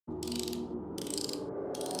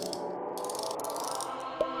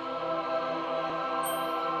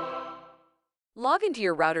Log into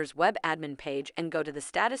your router's web admin page and go to the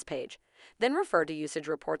status page, then refer to usage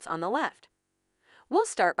reports on the left. We'll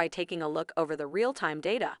start by taking a look over the real-time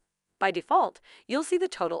data. By default, you'll see the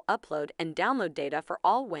total upload and download data for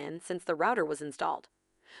all WAN since the router was installed.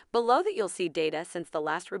 Below that, you'll see data since the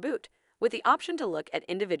last reboot, with the option to look at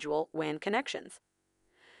individual WAN connections.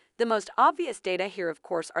 The most obvious data here, of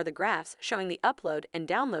course, are the graphs showing the upload and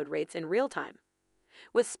download rates in real time.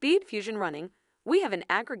 With Speed Fusion running, we have an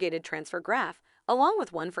aggregated transfer graph, along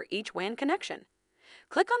with one for each WAN connection.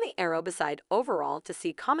 Click on the arrow beside Overall to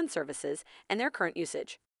see common services and their current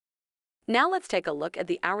usage. Now let's take a look at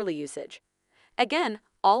the hourly usage. Again,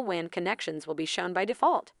 all WAN connections will be shown by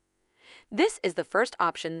default. This is the first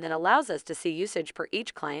option that allows us to see usage per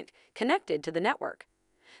each client connected to the network,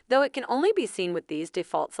 though it can only be seen with these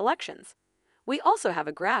default selections. We also have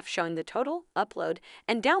a graph showing the total, upload,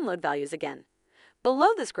 and download values again. Below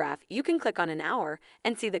this graph, you can click on an hour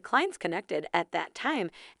and see the clients connected at that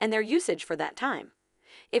time and their usage for that time.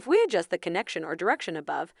 If we adjust the connection or direction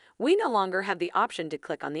above, we no longer have the option to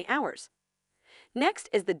click on the hours. Next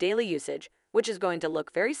is the daily usage, which is going to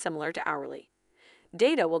look very similar to hourly.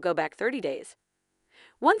 Data will go back 30 days.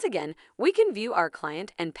 Once again, we can view our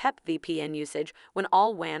client and PEP VPN usage when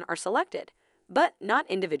all WAN are selected, but not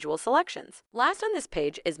individual selections. Last on this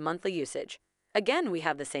page is monthly usage. Again, we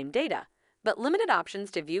have the same data, but limited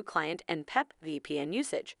options to view client and PEP VPN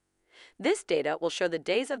usage. This data will show the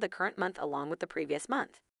days of the current month along with the previous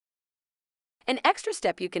month. An extra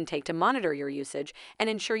step you can take to monitor your usage and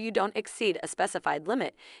ensure you don't exceed a specified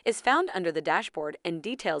limit is found under the Dashboard and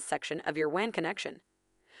Details section of your WAN connection.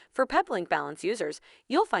 For Peplink Balance users,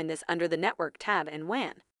 you'll find this under the Network tab in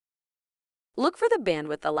WAN. Look for the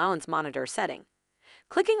Bandwidth Allowance Monitor setting.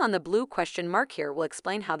 Clicking on the blue question mark here will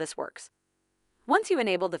explain how this works. Once you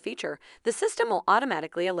enable the feature, the system will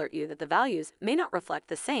automatically alert you that the values may not reflect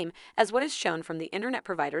the same as what is shown from the internet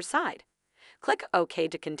provider's side. Click OK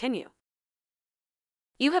to continue.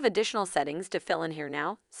 You have additional settings to fill in here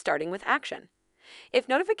now, starting with Action. If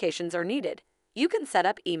notifications are needed, you can set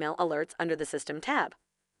up email alerts under the System tab.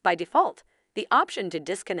 By default, the option to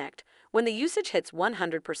disconnect when the usage hits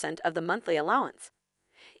 100% of the monthly allowance.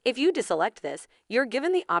 If you deselect this, you're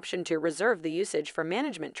given the option to reserve the usage for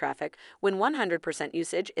management traffic when 100%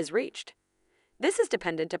 usage is reached. This is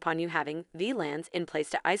dependent upon you having VLANs in place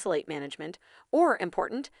to isolate management or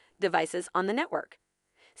important devices on the network.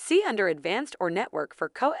 See under Advanced or Network for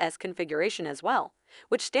CoS configuration as well,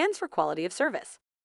 which stands for Quality of Service.